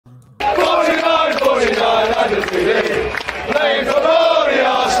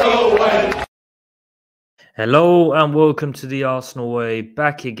Hello and welcome to the Arsenal Way,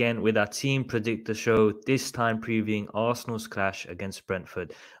 back again with our team predictor show, this time previewing Arsenal's clash against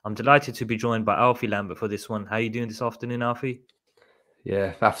Brentford. I'm delighted to be joined by Alfie Lambert for this one. How are you doing this afternoon, Alfie?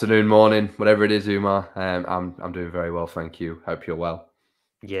 Yeah, afternoon, morning, whatever it is, Umar. I'm doing very well, thank you. Hope you're well.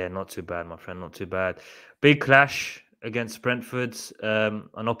 Yeah, not too bad, my friend, not too bad. Big clash against Brentford, an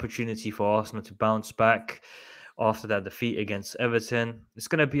opportunity for Arsenal to bounce back after that defeat against Everton. It's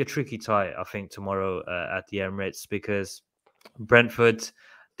going to be a tricky tie, I think, tomorrow at the Emirates because Brentford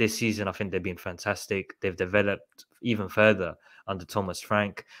this season, I think they've been fantastic. They've developed even further under Thomas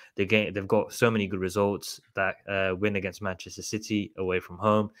Frank. They've got so many good results. That win against Manchester City away from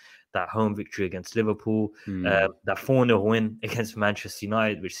home, that home victory against Liverpool, that 4-0 win against Manchester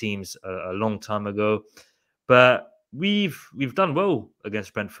United, which seems a long time ago. But we've done well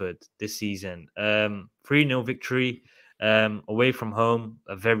against Brentford this season. 3-0 victory. Away from home,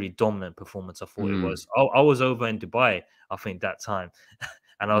 a very dominant performance. I thought it was. I was over in Dubai, I think, that time,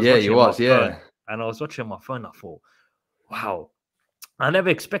 and I was Yeah, watching you on my was, phone. yeah. And I was watching on my phone. I thought, wow, I never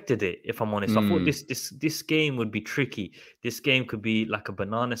expected it. If I'm honest, I thought this game would be tricky. This game could be like a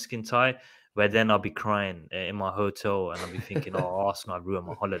banana skin tie, where then I'll be crying in my hotel and I'll be thinking, oh, Arsenal, I ruined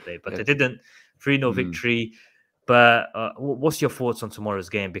my holiday. But Yeah. they didn't. 3-0 victory. But what's your thoughts on tomorrow's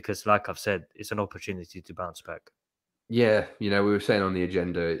game? Because, like I've said, it's an opportunity to bounce back. Yeah, we were saying on the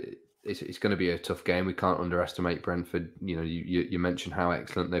agenda, it's going to be a tough game. We can't underestimate Brentford. You mentioned how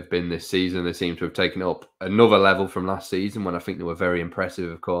excellent they've been this season. They seem to have taken it up another level from last season when I think they were very impressive,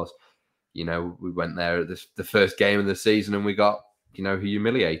 of course. We went there at the first game of the season and we got,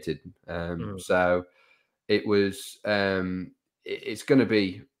 humiliated. So it was, it's going to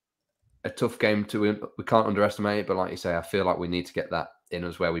be a tough game we can't underestimate it, but like you say, I feel like we need to get that in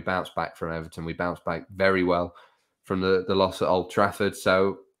us where we bounce back from Everton. We bounced back very well from the loss at Old Trafford.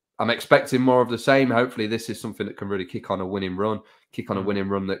 So I'm expecting more of the same. Hopefully this is something that can really kick on a winning run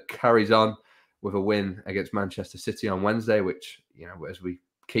that carries on with a win against Manchester City on Wednesday, which, as we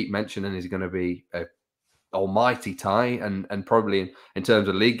keep mentioning, is going to be a almighty tie and probably in terms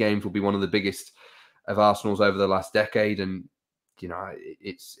of league games will be one of the biggest of Arsenal's over the last decade. And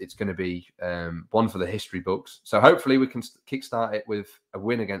it's going to be one for the history books. So hopefully we can kickstart it with a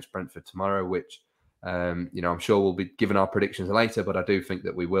win against Brentford tomorrow, which, I'm sure we'll be giving our predictions later, but I do think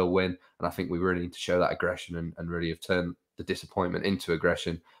that we will win. And I think we really need to show that aggression and really have turned the disappointment into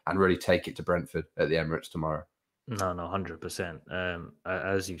aggression and really take it to Brentford at the Emirates tomorrow. No, 100%.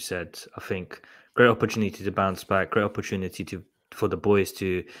 As you said, I think great opportunity to bounce back, great opportunity for the boys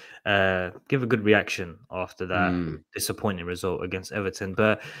to give a good reaction after that disappointing result against Everton.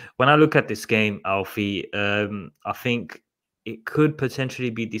 But when I look at this game, Alfie, I think it could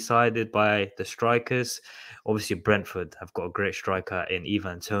potentially be decided by the strikers. Obviously, Brentford have got a great striker in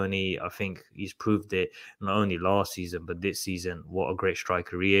Ivan Toney. I think he's proved it not only last season, but this season, what a great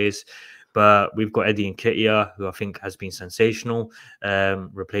striker he is. But we've got Eddie Nketiah, who I think has been sensational,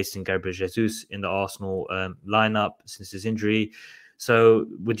 replacing Gabriel Jesus in the Arsenal lineup since his injury. So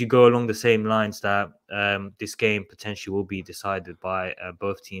would you go along the same lines that this game potentially will be decided by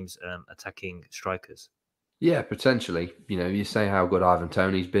both teams attacking strikers? Yeah, potentially. You say how good Ivan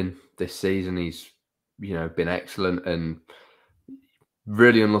Toney's been this season. He's, been excellent and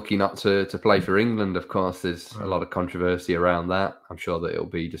really unlucky not to play for England. Of course, there's a lot of controversy around that. I'm sure that it'll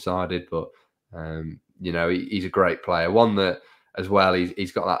be decided, but he's a great player. One that, as well,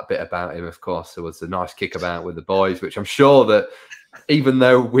 he's got that bit about him. Of course, there was the nice kickabout with the boys, which I'm sure that even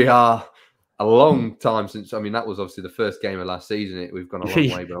though we are a long time since, that was obviously the first game of last season. We've gone a long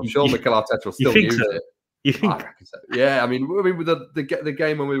way, but I'm sure Mikel Arteta will still use it. You think? I reckon so. Yeah, with the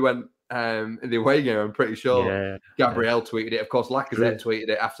game when we went in the away game, I'm pretty sure Gabriel tweeted it. Of course, Lacazette tweeted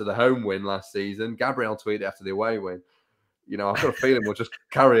it after the home win last season. Gabriel tweeted it after the away win. I've got a feeling we'll just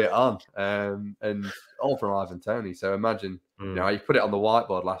carry it on, and all from Ivan Toney. So imagine, he put it on the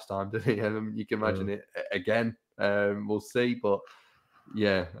whiteboard last time, didn't he? And you can imagine it again. We'll see, but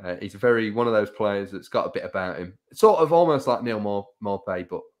yeah, he's one of those players that's got a bit about him. It's sort of almost like Neil Maupay,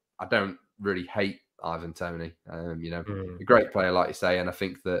 but I don't really hate Ivan Toney. A great player, like you say, and I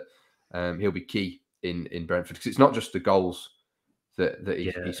think that he'll be key in Brentford because it's not just the goals that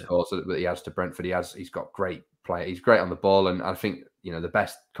he scores that he adds to Brentford. He's got great play. He's great on the ball, and I think the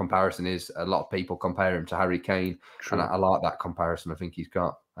best comparison is a lot of people compare him to Harry Kane, and I like that comparison. I think he's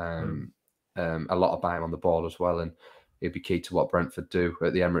got a lot about him on the ball as well, and it'd be key to what Brentford do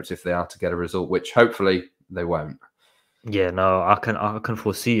at the Emirates if they are to get a result, which hopefully they won't. Yeah, no, I can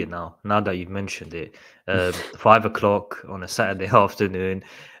foresee it now. Now that you've mentioned it, 5 o'clock on a Saturday afternoon.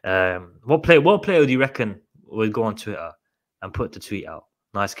 What player do you reckon would go on Twitter and put the tweet out?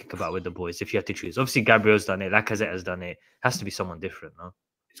 nice kickabout with the boys. If you have to choose, obviously Gabriel's done it, Lacazette has done it. Has to be someone different, no?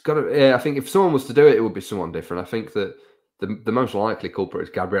 It's got to. Yeah, I think if someone was to do it, it would be someone different. I think that the most likely culprit is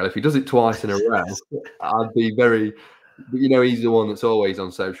Gabriel. If he does it twice in a row, I'd be very. You know, he's the one that's always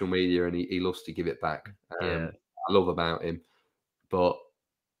on social media, and he loves to give it back. Yeah, I love about him, but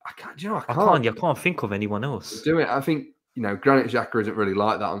I can't. You know, I I can't think of anyone else. do it. I think, you know, Granit Xhaka isn't really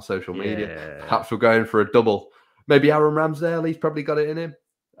like that on social media. Yeah, Perhaps we're going for a double. Maybe Aaron Ramsdale. He's probably got it in him.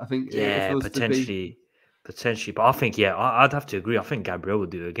 I think if it yeah, was to be, potentially. But I think, yeah, I'd have to agree. I think Gabriel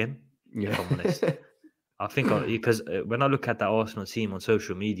would do it again, yeah, if I'm honest. I think because when I look at that Arsenal team on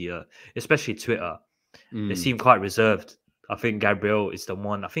social media, especially Twitter, they seem quite reserved. I think Gabriel is the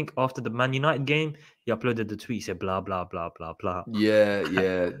one. I think after the Man United game, he uploaded the tweet, he said blah blah blah blah blah.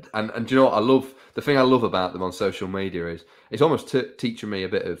 yeah. And do you know what I love? The thing I love about them on social media is it's almost teaching me a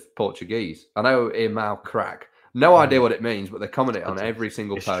bit of Portuguese. I know Imau crack. No idea what it means, but they comment it on every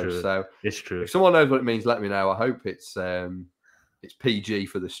single It's post. true. So It's true. if someone knows what it means, let me know. I hope it's PG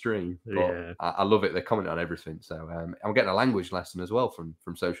for the stream, but Yeah. I love it. They comment on everything. So I'm getting a language lesson as well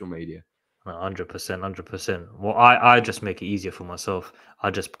from social media. 100%, 100%. Well, I just make it easier for myself.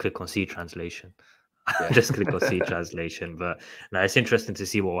 I just click on C translation. Yeah. Just click on C translation. But no, it's interesting to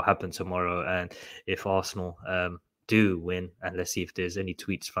see what will happen tomorrow and if Arsenal do win. And let's see if there's any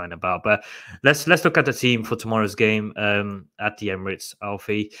tweets flying about. But let's look at the team for tomorrow's game at the Emirates,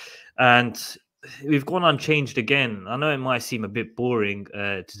 Alfie. And we've gone unchanged again. I know it might seem a bit boring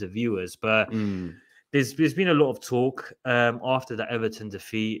to the viewers, but there's been a lot of talk after the Everton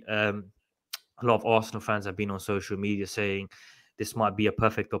defeat. A lot of Arsenal fans have been on social media saying this might be a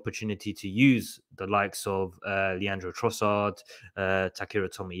perfect opportunity to use the likes of Leandro Trossard, Takira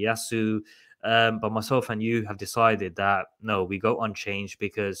Tomiyasu. But myself and you have decided that no, we go unchanged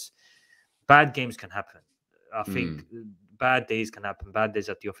because bad games can happen. I think bad days can happen, bad days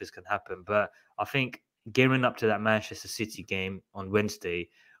at the office can happen. But I think gearing up to that Manchester City game on Wednesday,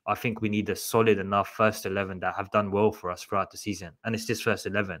 I think we need a solid enough first 11 that have done well for us throughout the season. And it's this first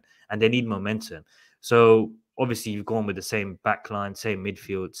 11, and they need momentum. So obviously, you've gone with the same backline, same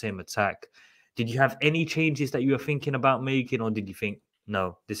midfield, same attack. Did you have any changes that you were thinking about making, or did you think,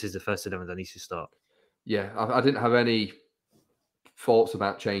 no, this is the first 11 that needs to start? Yeah, I didn't have any thoughts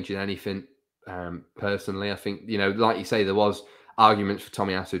about changing anything personally. I think, you know, like you say, there was arguments for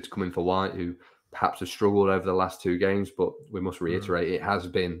Tomiyasu to come in for White, who perhaps has struggled over the last two games, but we must reiterate it has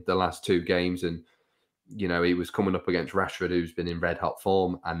been the last two games. And, you know, he was coming up against Rashford, who's been in red hot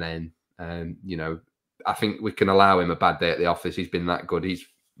form. And then, you know, I think we can allow him a bad day at the office. He's been that good. He's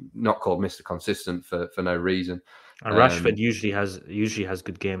not called Mr. Consistent for no reason. And Rashford usually has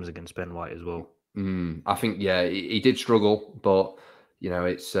good games against Ben White as well. I think, yeah, he did struggle, but you know,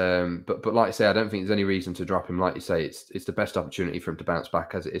 it's but like I say, I don't think there's any reason to drop him. Like you say, it's the best opportunity for him to bounce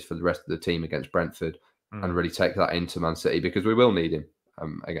back as it is for the rest of the team against Brentford and really take that into Man City, because we will need him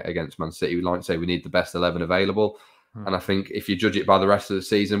against Man City. We like to say we need the best 11 available, and I think if you judge it by the rest of the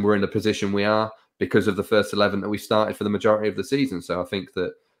season, we're in the position we are because of the first 11 that we started for the majority of the season. So I think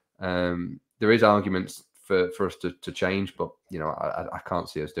that there is arguments for us to change, but you know, I can't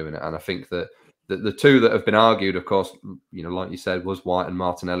see us doing it, and I think that. The two that have been argued, of course, you know, like you said, was White and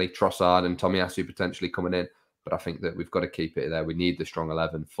Martinelli, Trossard and Tomiyasu potentially coming in. But I think that we've got to keep it there. We need the strong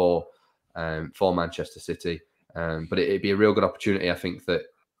 11 for Manchester City. But it'd be a real good opportunity. I think that,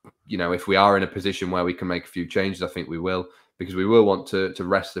 you know, if we are in a position where we can make a few changes, I think we will, because we will want to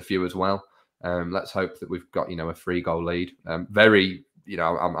rest a few as well. Let's hope that we've got, you know, a 3-goal lead. Very, you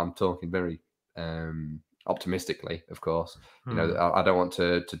know, I'm talking very optimistically, of course. You know, I don't want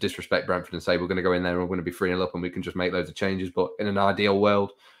to disrespect Brentford and say we're going to go in there and we're going to be 3-0 up and we can just make loads of changes. But in an ideal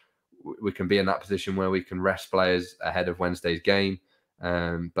world, we can be in that position where we can rest players ahead of Wednesday's game.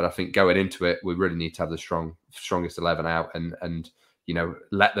 But I think going into it, we really need to have the strongest 11 out and you know,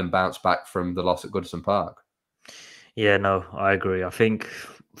 let them bounce back from the loss at Goodison Park. Yeah, no, I agree. I think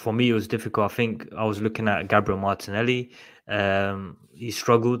for me it was difficult. I think I was looking at Gabriel Martinelli. He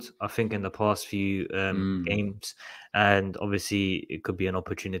struggled, I think, in the past few games, and obviously it could be an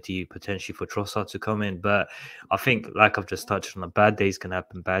opportunity potentially for Trossard to come in. But I think, like I've just touched on, bad days can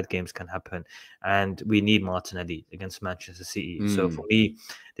happen, bad games can happen, and we need Martinelli against Manchester City. So for me,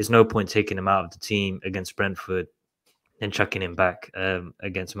 there's no point taking him out of the team against Brentford and chucking him back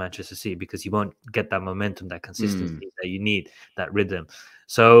against Manchester City, because you won't get that momentum, that consistency that you need, that rhythm.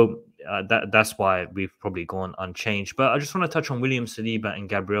 So that's why we've probably gone unchanged. But I just want to touch on William Saliba and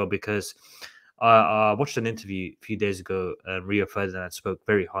Gabriel, because I watched an interview a few days ago. Rio Ferdinand spoke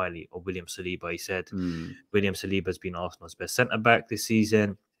very highly of William Saliba. He said William Saliba has been Arsenal's best centre-back this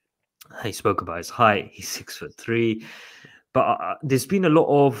season. He spoke about his height. He's 6'3". But there's been a lot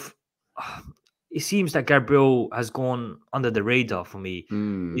of. It seems that Gabriel has gone under the radar for me.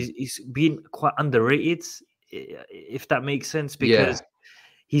 He's been quite underrated, if that makes sense, Yeah. because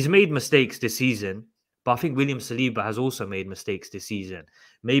he's made mistakes this season. But I think William Saliba has also made mistakes this season.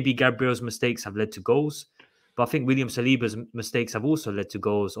 Maybe Gabriel's mistakes have led to goals, but I think William Saliba's mistakes have also led to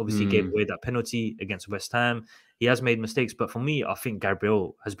goals. Obviously, gave away that penalty against West Ham. He has made mistakes, but for me, I think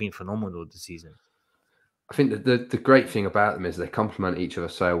Gabriel has been phenomenal this season. I think that the great thing about them is they complement each other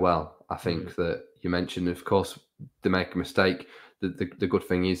so well. I think that you mentioned, of course, they make a mistake. The good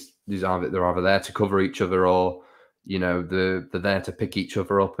thing is they're either there to cover each other, or they're there to pick each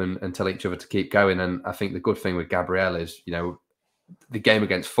other up and tell each other to keep going. And I think the good thing with Gabriel is, the game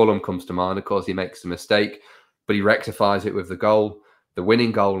against Fulham comes to mind. Of course, he makes a mistake, but he rectifies it with the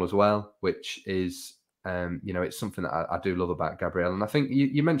winning goal as well, which is it's something that I do love about Gabriel. And I think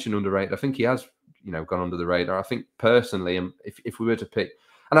you mentioned underrated. I think he has gone under the radar. I think personally, if we were to pick,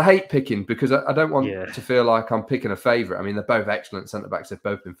 and I hate picking because I don't want to feel like I'm picking a favourite. I mean, they're both excellent centre backs. They've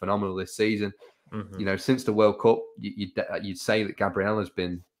both been phenomenal this season. Since the World Cup, you'd say that Gabriel has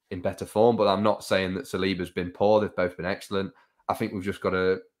been in better form, but I'm not saying that Saliba's been poor. They've both been excellent. I think we've just got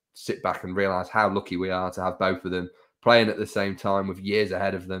to sit back and realise how lucky we are to have both of them playing at the same time with years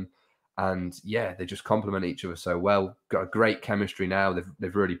ahead of them. And yeah, they just complement each other so well. Got a great chemistry now.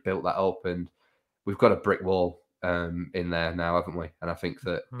 They've really built that up, and we've got a brick wall in there now, haven't we? And I think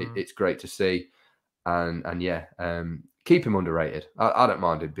that it's great to see. And keep him underrated. I don't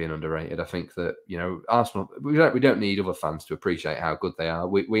mind him being underrated. I think that Arsenal, we don't need other fans to appreciate how good they are.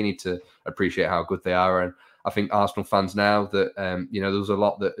 We need to appreciate how good they are. And I think Arsenal fans now that there was a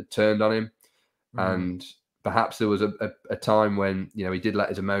lot that had turned on him, and perhaps there was a time when he did let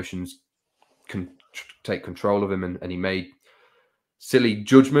his emotions take control of him, and he made silly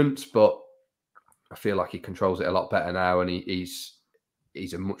judgments. But I feel like he controls it a lot better now, and he's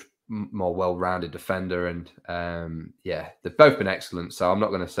a much more well-rounded defender. And they've both been excellent. So I'm not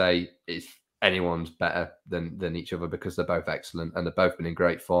going to say it's anyone's better than each other, because they're both excellent and they've both been in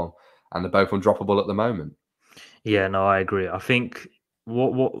great form, and they're both undroppable at the moment. Yeah, no, I agree. I think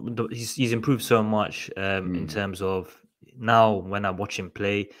he's improved so much in terms of, now when I watch him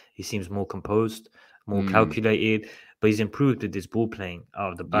play, he seems more composed, more calculated, but he's improved with his ball playing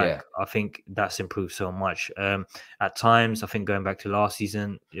out of the back. Yeah. I think that's improved so much. At times, I think going back to last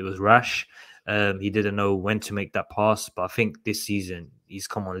season, it was rash. He didn't know when to make that pass, but I think this season he's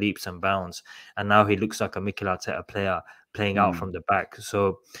come on leaps and bounds, and now he looks like a Mikel Arteta player playing out from the back.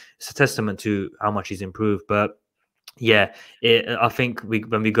 So it's a testament to how much he's improved. But yeah, I think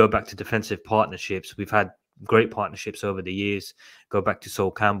when we go back to defensive partnerships, we've had great partnerships over the years. Go back to Sol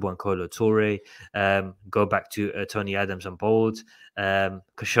Campbell and Kolo Toure. Go back to Tony Adams and Bold.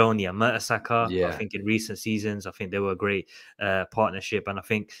 Koscielny and Mertesacker. Yeah. I think in recent seasons, I think they were a great partnership. And I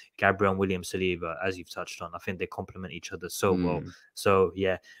think Gabriel and William Saliba, as you've touched on, I think they complement each other so well. So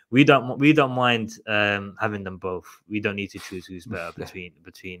yeah, we don't mind having them both. We don't need to choose who's better between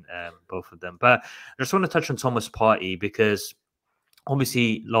both of them. But I just want to touch on Thomas Partey, because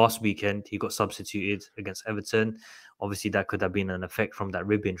obviously last weekend he got substituted against Everton. Obviously that could have been an effect from that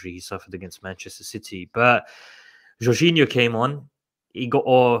rib injury he suffered against Manchester City. But Jorginho came on. He got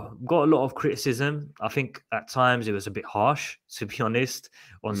a lot of criticism. I think at times it was a bit harsh, to be honest,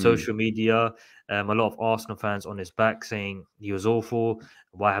 on social media. A lot of Arsenal fans on his back saying he was awful.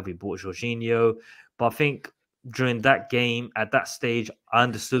 Why have we bought Jorginho? But I think during that game, at that stage, I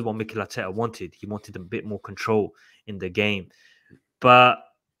understood what Mikel Arteta wanted. He wanted a bit more control in the game. But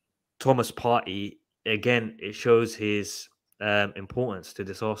Thomas Partey, again, it shows his importance to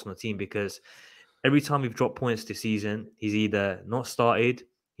this Arsenal team, because every time we've dropped points this season, he's either not started,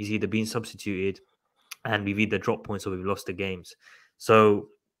 he's either been substituted, and we've either dropped points or we've lost the games. So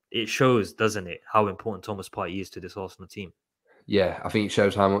it shows, doesn't it, how important Thomas Partey is to this Arsenal team. Yeah, I think it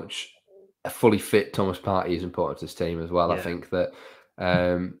shows how much a fully fit Thomas Partey is important to this team as well. Yeah. I think that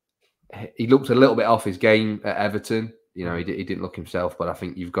he looked a little bit off his game at Everton. He didn't look himself, but I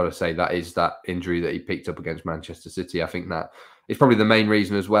think you've got to say that is that injury that he picked up against Manchester City. I think that is probably the main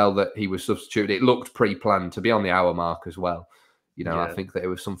reason as well that he was substituted. It looked pre-planned to be on the hour mark as well. I think that it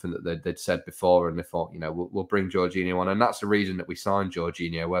was something that they'd said before, and they thought, we'll bring Jorginho on. And that's the reason that we signed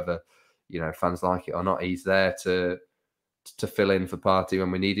Jorginho, whether, fans like it or not. He's there to fill in for Partey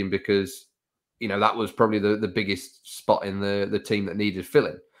when we need him, because, that was probably the biggest spot in the team that needed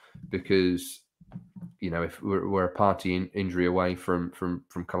filling, because, if we're a Partey injury away from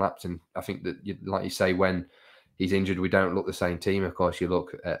collapsing. I think that, like you say, when he's injured, we don't look the same team. Of course, you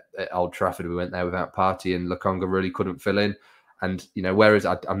look at Old Trafford, we went there without Partey, and Lokonga really couldn't fill in. And, whereas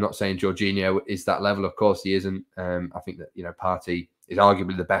I'm not saying Jorginho is that level, of course he isn't. I think that, Partey is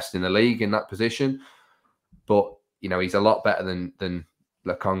arguably the best in the league in that position. But, he's a lot better than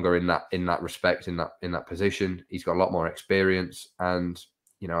Lokonga in that respect, in that position. He's got a lot more experience. And,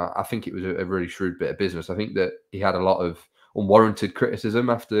 I think it was a really shrewd bit of business. I think that he had a lot of unwarranted criticism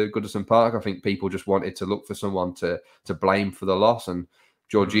after Goodison Park. I think people just wanted to look for someone to blame for the loss. And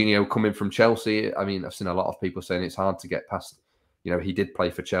Jorginho coming from Chelsea, I mean, I've seen a lot of people saying it's hard to get past. He did play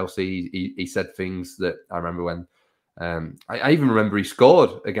for Chelsea. He said things that I remember when I even remember he scored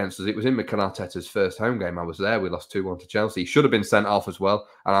against us. It was in Mikel Arteta's first home game. I was there. We lost 2-1 to Chelsea. He should have been sent off as well.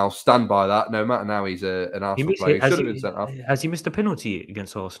 And I'll stand by that. No matter now he's an Arsenal player. He should have been sent off. Has he missed a penalty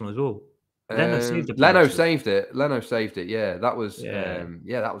against Arsenal as well? Leno saved it. Leno saved it. Yeah, that was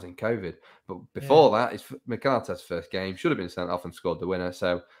that was in COVID. But before that, it's Mikel Arteta's first game. Should have been sent off and scored the winner.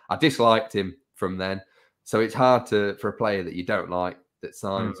 So I disliked him from then. So it's hard for a player that you don't like that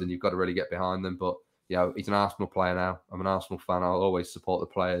signs, and you've got to really get behind them. But he's an Arsenal player now. I'm an Arsenal fan. I'll always support the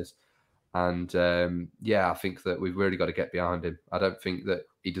players. And I think that we've really got to get behind him. I don't think that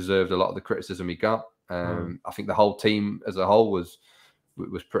he deserved a lot of the criticism he got. I think the whole team as a whole was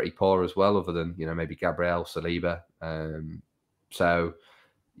pretty poor as well, other than maybe Gabriel, Saliba. I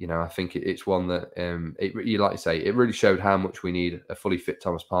think it's one that you like to say, it really showed how much we need a fully fit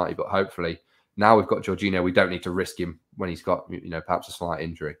Thomas Partey. But hopefully now we've got Jorginho, we don't need to risk him when he's got perhaps a slight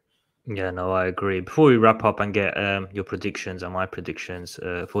injury. Yeah, no, I agree. Before we wrap up and get your predictions and my predictions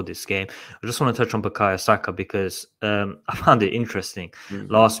for this game, I just want to touch on Bukayo Saka because I found it interesting.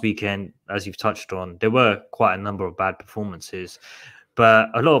 Last weekend, as you've touched on, there were quite a number of bad performances, but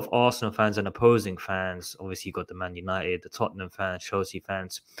a lot of Arsenal fans and opposing fans, obviously you got the Man United, the Tottenham fans, Chelsea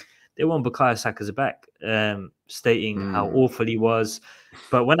fans, they want Bukayo Saka's back, stating how awful he was.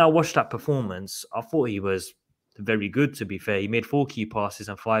 But when I watched that performance, I thought he was very good, to be fair. He made 4 key passes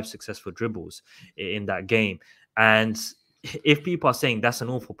and 5 successful dribbles in that game. And if people are saying that's an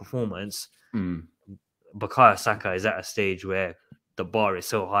awful performance, Bukayo Saka is at a stage where the bar is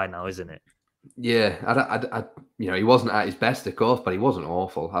so high now, isn't it? Yeah, he wasn't at his best, of course, but he wasn't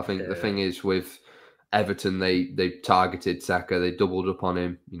awful. I think the thing is with Everton, they targeted Saka, they doubled up on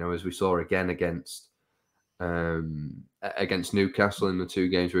him, as we saw again against Newcastle in the 2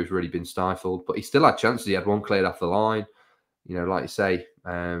 games where he's really been stifled. But he still had chances. He had one cleared off the line. Like you say,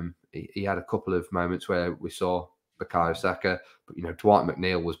 he had a couple of moments where we saw Bukayo Saka, but Dwight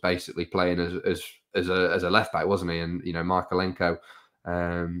McNeil was basically playing as a left back, wasn't he? And Michaelenko,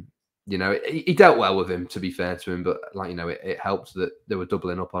 he dealt well with him, to be fair to him, but it helped that they were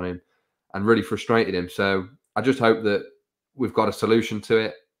doubling up on him and really frustrated him. So I just hope that we've got a solution to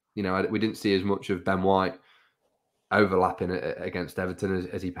it. We didn't see as much of Ben White overlapping against Everton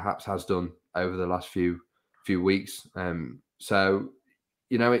as he perhaps has done over the last few weeks. So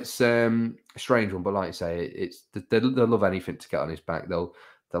it's a strange one, but like I say, they'll love anything to get on his back. They'll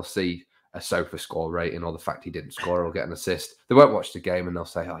see a sofa score rating or the fact he didn't score or get an assist. They won't watch the game and they'll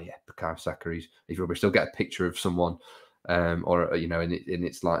say, "Oh yeah, Bukayo Saka, he's rubbish." They'll get a picture of someone, and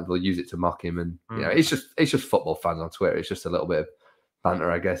it's like they'll use it to mock him. And it's just football fans on Twitter. It's just a little bit of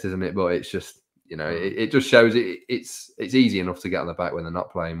banter, I guess, isn't it? But it's just it just shows it's easy enough to get on the back when they're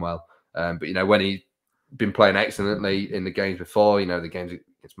not playing well. But when he's been playing excellently in the games before, the games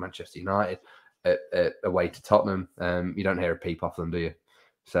against Manchester United, away to Tottenham, you don't hear a peep off them, do you?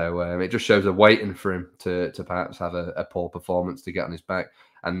 So it just shows they're waiting for him to perhaps have a poor performance to get on his back.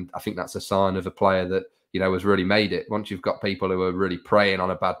 And I think that's a sign of a player that, has really made it. Once you've got people who are really preying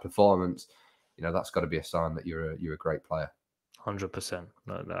on a bad performance, that's got to be a sign that you're a great player. 100%.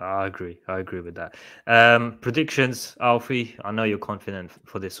 No, I agree. I agree with that. Predictions, Alfie. I know you're confident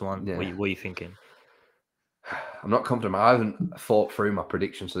for this one. Yeah. What are you thinking? I'm not confident. I haven't thought through my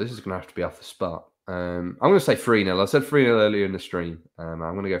predictions, so this is going to have to be off the spot. I'm going to say 3-0. I said 3-0 earlier in the stream. I'm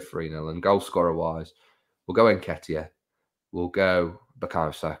going to go 3-0. And goal scorer wise, we'll go Nketiah. We'll go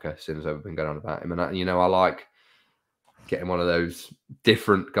Bukayo Saka, since I've been going on about him. And I like getting one of those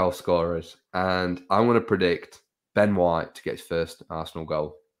different goal scorers. And I'm going to predict Ben White to get his first Arsenal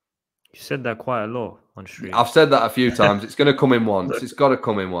goal. You said that quite a lot on stream. I've said that a few times. It's going to come in once. It's got to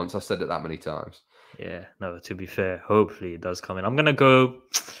come in once. I've said it that many times. Yeah, no, to be fair, hopefully it does come in. I'm going to go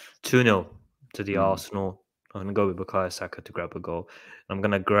 2-0 to the Arsenal. I'm going to go with Bukayo Saka to grab a goal. I'm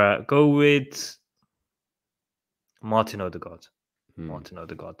going to go with Martin Odegaard. Martin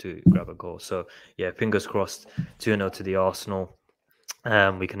Odegaard to grab a goal. So, yeah, fingers crossed, 2-0 to the Arsenal.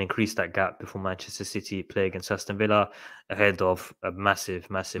 We can increase that gap before Manchester City play against Aston Villa ahead of a massive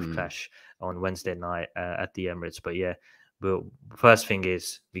clash on Wednesday night at the Emirates. But yeah, But first thing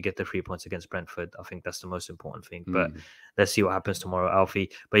is we get the 3 points against Brentford. I think that's the most important thing. But let's see what happens tomorrow,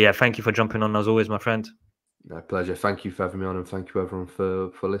 Alfie. But yeah, thank you for jumping on as always, my friend. No, pleasure. Thank you for having me on, and thank you everyone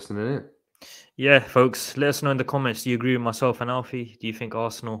for listening in. Yeah, folks, let us know in the comments. Do you agree with myself and Alfie? Do you think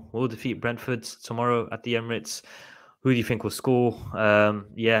Arsenal will defeat Brentford tomorrow at the Emirates? Who do you think will score?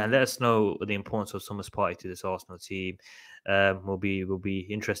 Yeah, and let us know the importance of Thomas Partey to this Arsenal team. We'll be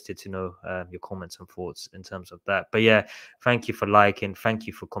interested to know your comments and thoughts in terms of that. But yeah, thank you for liking, thank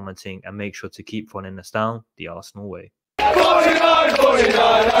you for commenting, and make sure to keep following us down the Arsenal way. 49,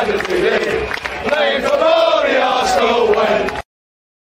 49, playing for the Arsenal way.